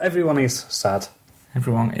 action. But everyone is sad.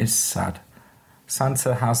 Everyone is sad.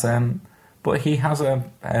 Santa has but he has a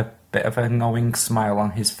bit of a knowing smile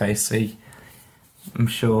on his face. I'm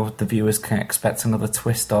sure the viewers can expect another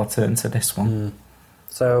twist or turn to this one.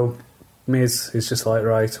 So Miz is just like,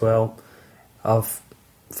 right, well, I've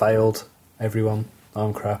failed everyone.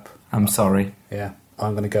 I'm crap. I'm sorry. Yeah,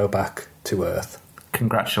 I'm going to go back to Earth.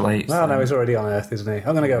 Congratulates. Well, no, he's already on Earth, isn't he?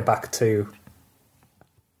 I'm going to go back to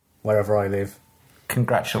wherever I live.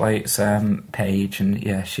 Congratulates Paige, and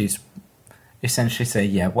yeah, she's essentially say,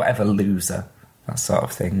 yeah, whatever, loser, that sort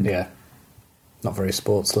of thing. Yeah. Not very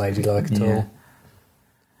sports ladylike at Yeah. all.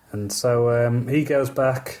 And so he goes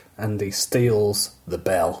back and he steals the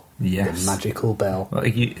bell. Yes. The magical bell. Well,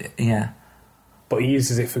 yeah, But he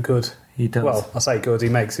uses it for good. he does. Well, I say good, he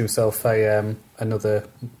makes himself another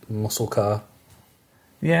muscle car.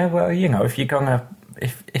 Yeah, well, you know, if you're gonna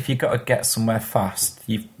if you got to get somewhere fast,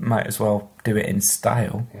 you might as well do it in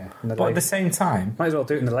style. Yeah. But at the same time, Might as well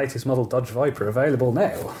do it in the latest model Dodge Viper available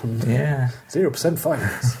now. yeah. 0%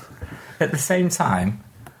 finance. At the same time,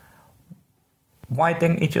 why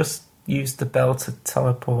didn't he just use the bell to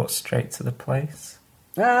teleport straight to the place?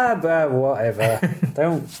 But whatever.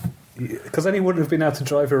 Don't... Because then he wouldn't have been able to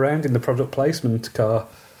drive around in the product placement car.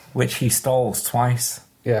 Which he stalls twice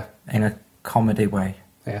Yeah, in a comedy way.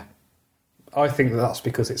 yeah. I think that's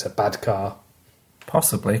because it's a bad car.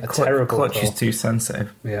 Possibly. A terrible clutch call. is too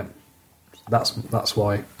sensitive. Yeah, that's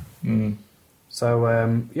why. Mm.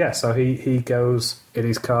 So so he goes in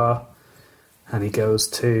his car, and he goes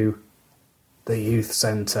to the youth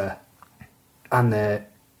centre, and the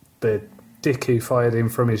dick who fired him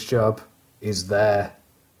from his job is there.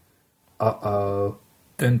 Uh-oh.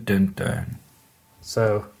 Dun dun dun.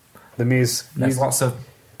 So the Miz... There's lots of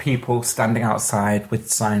people standing outside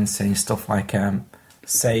with signs saying stuff like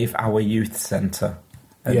save our youth centre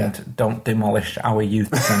and Yeah. don't demolish our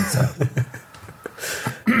youth centre.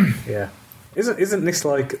 Yeah. Isn't this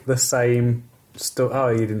like the same stuff? Oh,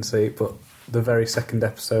 you didn't see it, but the very second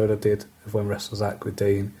episode I did of When Wrestlers Act with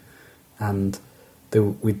Dean, and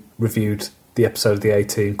we reviewed the episode of the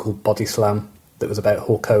A-Team called Body Slam that was about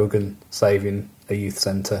Hulk Hogan saving a youth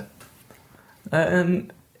centre.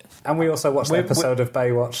 And And we also watched the We- episode of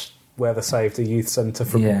Baywatch where they saved a youth centre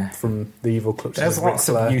from Yeah. from the evil clutches there's of Ric lots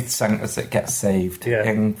Flair. of youth centres that get saved Yeah.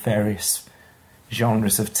 in various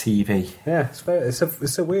genres of TV. Yeah,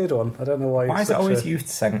 it's a weird one. I don't know why. Why is it always youth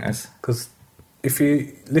centres? Because if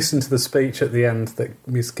you listen to the speech at the end that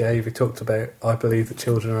Miz gave, he talked about, I believe that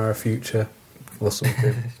children are our future, or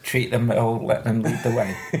something. Treat them or let them lead the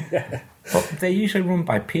way. Yeah. But they're usually run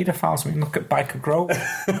by paedophiles. I mean, look at Biker Grove.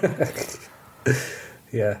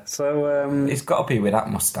 Yeah, so... It's got to be with that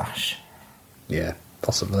moustache. yeah,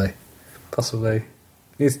 possibly. Possibly.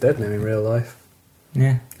 He's dead now in real life.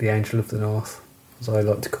 Yeah. The Angel of the North, as I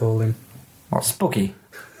like to call him. What's Buggy?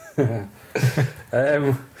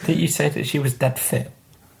 I've Did you say that she was dead fit?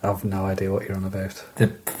 no idea what you're on about. The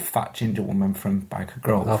fat ginger woman from Biker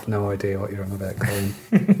Grove. I've no idea what you're on about,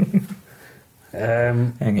 Colin.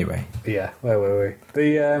 Anyway. Yeah, where were we?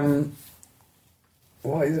 The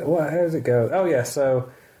what is it? How does it go? Oh yeah, so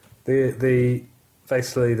the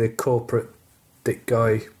basically the corporate dick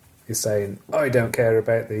guy is saying, I don't care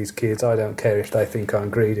about these kids, I don't care if they think I'm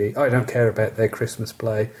greedy, I don't care about their Christmas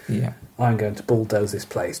play, Yeah. I'm going to bulldoze this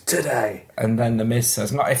place today. And then the Miz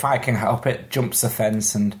says, not if I can help it, jumps the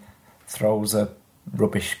fence and throws a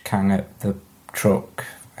rubbish can at the truck,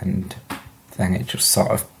 and then it just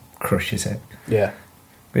sort of crushes it. Yeah.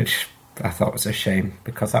 Which I thought was a shame,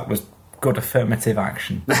 because that was good affirmative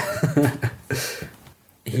action.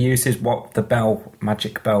 He uses what the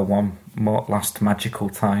magic bell one last magical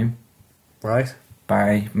time Right?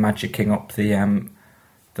 by magicking up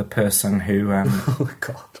the person who Oh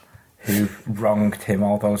God. who wronged him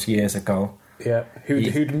all those years ago. Yeah.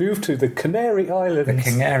 Who'd moved to the Canary Islands.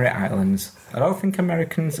 The Canary Islands. I don't think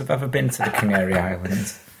Americans have ever been to the Canary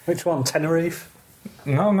Islands. Which one? Tenerife?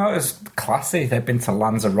 No, it's classy. They've been to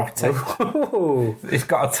Lanzarote. Oh. He's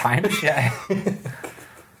got a timeshare.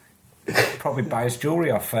 Probably buys jewellery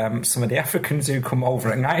off some of the Africans who come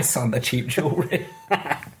over at night on the cheap jewellery.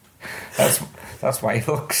 That's why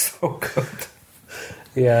he looks so good.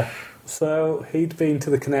 Yeah. So he'd been to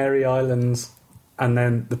the Canary Islands, and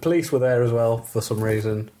then the police were there as well for some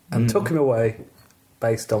reason, and took him away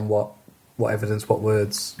based on what evidence, what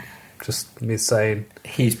words, just me saying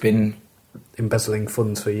He's been, embezzling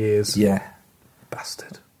funds for years. yeah.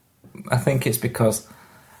 Bastard. I think it's because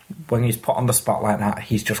when he's put on the spot like that,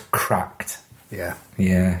 he's just cracked. Yeah.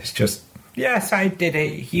 Yeah, it's just, yes, I did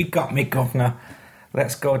it. You got me, governor.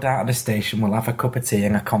 Let's go down to the station. We'll have a cup of tea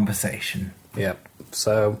and a conversation. Yeah.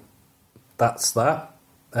 So that's that.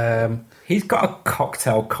 He's got a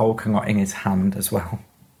cocktail coconut in his hand as well.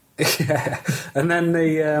 Yeah. And then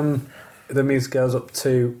the Miz goes up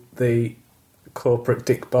to the corporate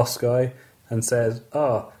dick boss guy and says,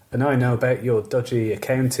 "Oh, and I know about your dodgy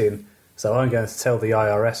accounting, so I'm going to tell the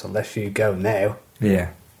IRS unless you go now."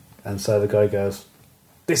 Yeah. And so the guy goes,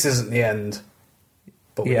 "This isn't the end."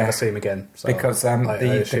 But we never see him again. So because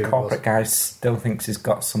the corporate guy still thinks he's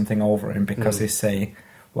got something over him because they say,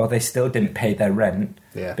 well, they still didn't pay their rent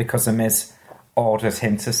because the Miz orders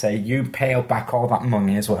him to say, you pay back all that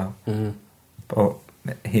money as well. Mm. But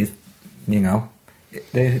he's,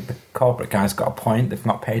 the corporate guy's got a point. They've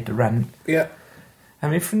not paid the rent. Yeah. I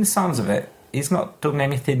mean, from the sounds of it, he's not done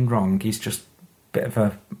anything wrong. He's just a bit of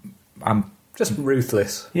a... just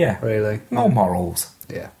ruthless. Yeah. Really. No morals.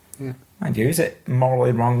 Yeah. Yeah. Mind you, is it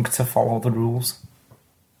morally wrong to follow the rules?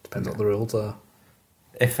 Depends what the rules are.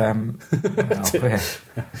 If,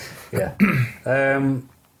 yeah.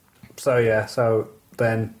 So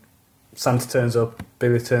then Santa turns up,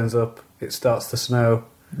 Billy turns up, it starts to snow.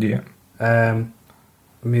 Yeah.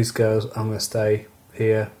 Miz goes, I'm going to stay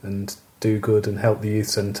here and do good and help the youth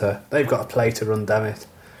centre. They've got a play to run, damn it.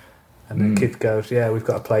 And the kid goes, yeah, we've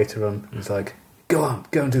got a play to run. And he's like, go on,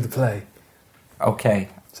 go and do the play. Okay,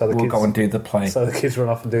 so we'll go and do the play. So the kids run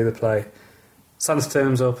off and do the play. Santa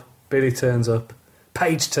turns up, Billy turns up,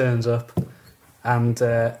 Paige turns up, and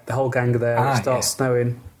the whole gang are there. It starts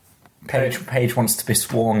snowing. Paige wants to be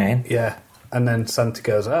sworn in. Yeah, and then Santa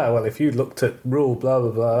goes, well, if you looked at rule blah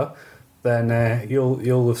blah blah, then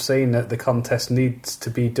you'll have seen that the contest needs to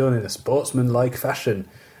be done in a sportsmanlike fashion,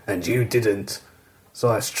 and you didn't. So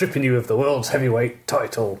I'm stripping you of the world's heavyweight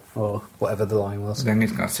title, or whatever the line was. Then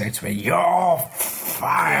he's going to say to me, you're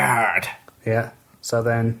fired. Yeah. So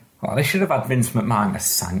then... Well, they should have had Vince McMahon as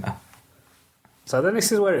Santa. So then this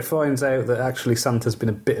is where it finds out that actually Santa's been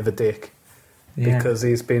a bit of a dick. Yeah. Because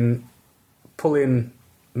he's been pulling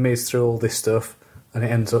Miz through all this stuff, and it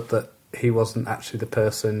ends up that he wasn't actually the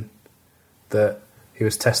person that he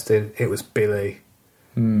was testing. It was Billy.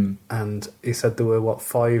 And he said there were,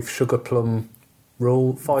 5 sugar plum...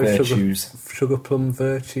 sugar plum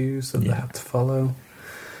virtues that they have to follow.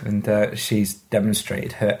 And she's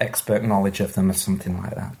demonstrated her expert knowledge of them or something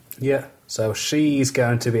like that. Yeah, so she's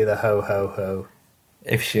going to be the ho-ho-ho.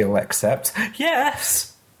 If she'll accept,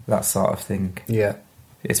 yes! That sort of thing. Yeah.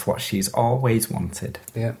 It's what she's always wanted.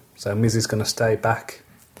 Yeah, so Miz is going to stay back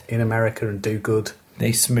in America and do good.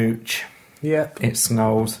 They smooch. Yep. It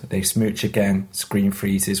snows, they smooch again, screen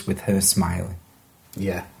freezes with her smiling.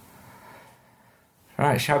 Yeah.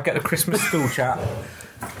 Right, shall I get the Christmas stool chart?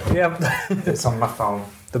 Yeah. It's on my phone.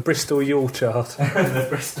 The Bristol Yule chart. The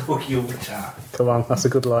Bristol Yule chart. Come on, that's a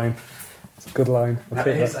good line. It's a good line.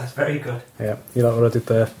 That's very good. Yeah, you like what I did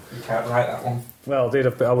there? You can't write that one. Well, I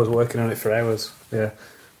did, I was working on it for hours. Yeah.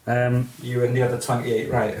 You and the other 28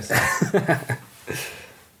 writers.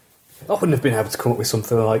 I wouldn't have been able to come up with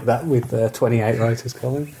something like that with 28 writers,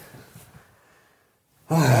 Colin.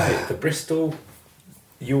 Right, the Bristol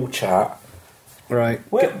Yule chart. Right.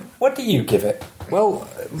 What do you give it? Well,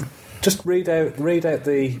 just read out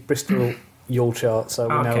the Bristol Yule chart so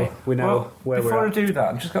we know where we're at. Before I do that,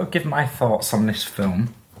 I'm just going to give my thoughts on this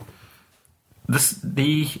film.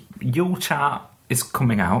 The Yule chart is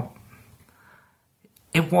coming out.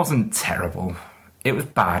 It wasn't terrible. It was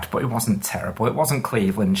bad, but it wasn't terrible. It wasn't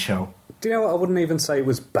Cleveland's show. Do you know what? I wouldn't even say it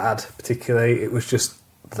was bad, particularly. It was just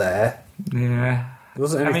there. Yeah. There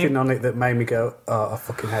wasn't anything on it that made me go, I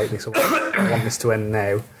fucking hate this. I want this to end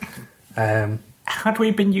now. Had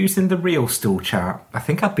we been using the real stool chart, I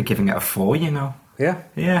think I'd be giving it a 4, Yeah?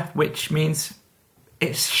 Yeah, which means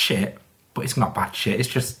it's shit, but it's not bad shit. It's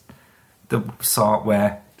just the sort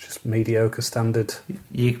where... Just mediocre standard.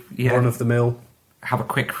 Yeah. Run of the mill. Have a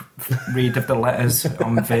quick read of the letters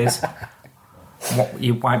on Viz.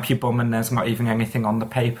 You wipe your bum and there's not even anything on the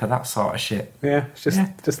paper, that sort of shit. Yeah, it's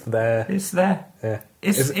just there. It's there. Yeah.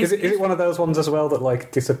 Is it one of those ones as well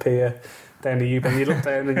that disappear down the U-bend? You look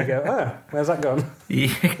down and you go, where's that gone?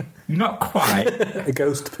 Not quite. A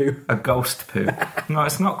ghost poo. A ghost poo. No,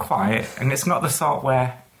 it's not quite, and it's not the sort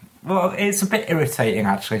where... Well, it's a bit irritating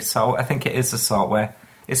actually, so I think it is the sort where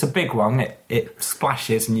it's a big one, it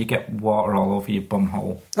splashes and you get water all over your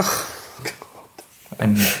bumhole. Oh, God.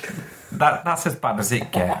 And that's as bad as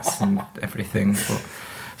it gets and everything. But,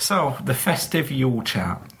 so, the festive Yule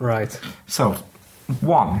chart. Right. So,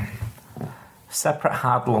 1, separate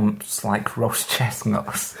hard lumps like roast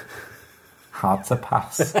chestnuts. hard to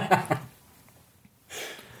pass.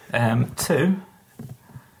 2,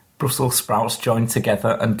 Brussels sprouts joined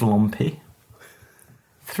together and lumpy.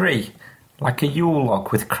 3, like a Yule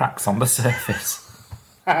log with cracks on the surface.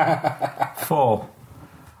 4,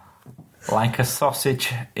 like a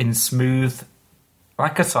sausage, smooth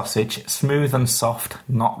and soft,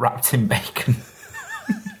 not wrapped in bacon.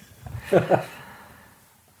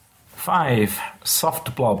 5,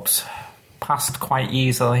 soft blobs, passed quite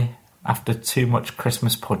easily after too much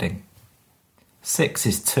Christmas pudding. 6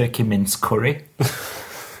 is turkey mince curry.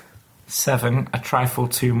 7, a trifle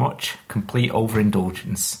too much, complete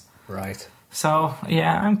overindulgence. Right. So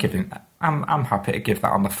yeah, I'm happy to give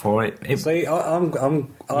that on the 4. See, I'm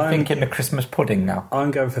thinking the Christmas pudding now. I'm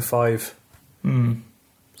going for 5.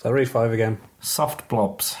 So read 5 again. Soft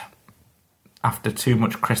blobs after too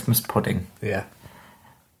much Christmas pudding. Yeah.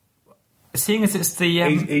 Seeing as it's the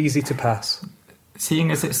easy to pass. Seeing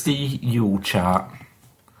as it's the Yule chart,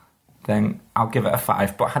 then I'll give it a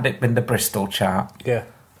 5. But had it been the Bristol chart, yeah,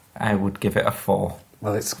 I would give it a 4.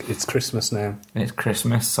 Well, it's Christmas now. It's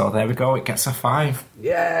Christmas, so there we go. It gets a 5.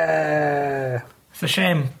 Yeah. It's a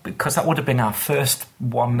shame because that would have been our first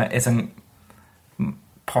one that isn't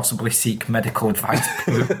possibly seek medical advice.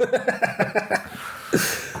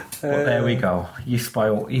 But there we go. You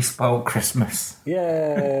spoil Christmas.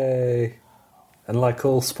 Yay! And like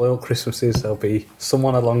all spoiled Christmases, there'll be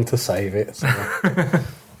someone along to save it. So,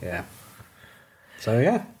 yeah. So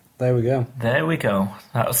yeah, there we go. There we go.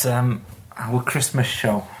 That was our Christmas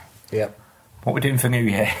show. Yep. What are we doing for New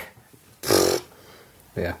Year?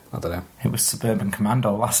 Yeah, I don't know. It was Suburban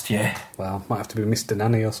Commando last year. Well, might have to be Mr.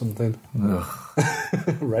 Nanny or something. Ugh.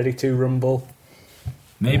 Ready to rumble.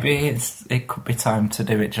 Maybe it could be time to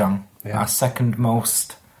do it, John. Yeah. Our second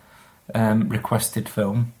most requested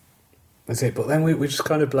film. Is it? But then we're just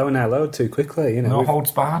kind of blowing our load too quickly, you know. No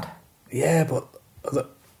holds barred. Yeah, but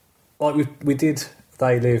like we did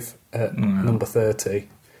They Live at number 30.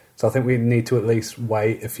 So I think we need to at least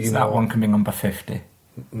wait a few So more. that one can be number 50.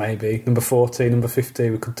 Maybe. Number 40, number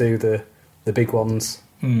 50, we could do the big ones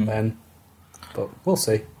then. But we'll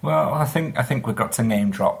see. Well, I think we've got to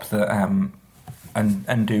name drop that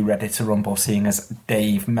and do Ready to Rumble, seeing as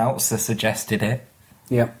Dave Meltzer suggested it.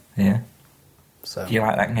 Yep. Yeah. So Do you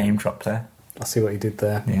like that name drop there? I see what you did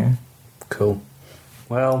there. Yeah. Cool.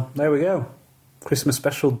 Well, there we go. Christmas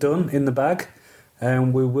special done, in the bag.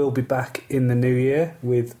 And we will be back in the new year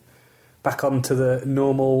with back onto the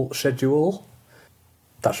normal schedule.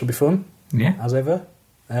 That should be fun. Yeah. As ever.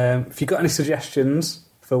 If you've got any suggestions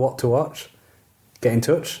for what to watch, get in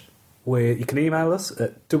touch. You can email us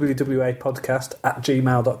at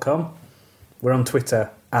wwapodcast@gmail.com. We're on Twitter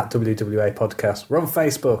 @WWApodcast. We're on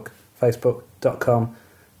Facebook,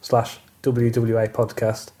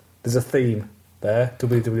 facebook.com/WWApodcast. There's a theme there,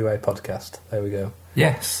 WWA Podcast. There we go.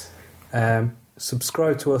 Yes.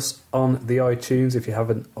 Subscribe to us on the iTunes if you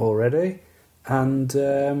haven't already, and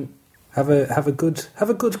have a good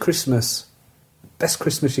Christmas, best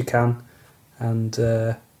Christmas you can, and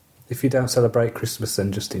if you don't celebrate Christmas,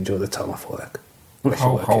 then just enjoy the time off work.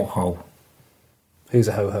 Ho ho ho. Who's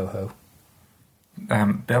a ho ho ho?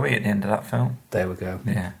 Billy at the end of that film. There we go.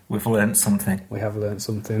 Yeah, we've learnt something. We have learnt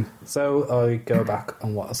something. So I go back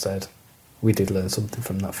on what I said. We did learn something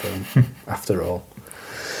from that film, after all.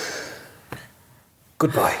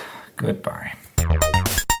 Goodbye. Goodbye.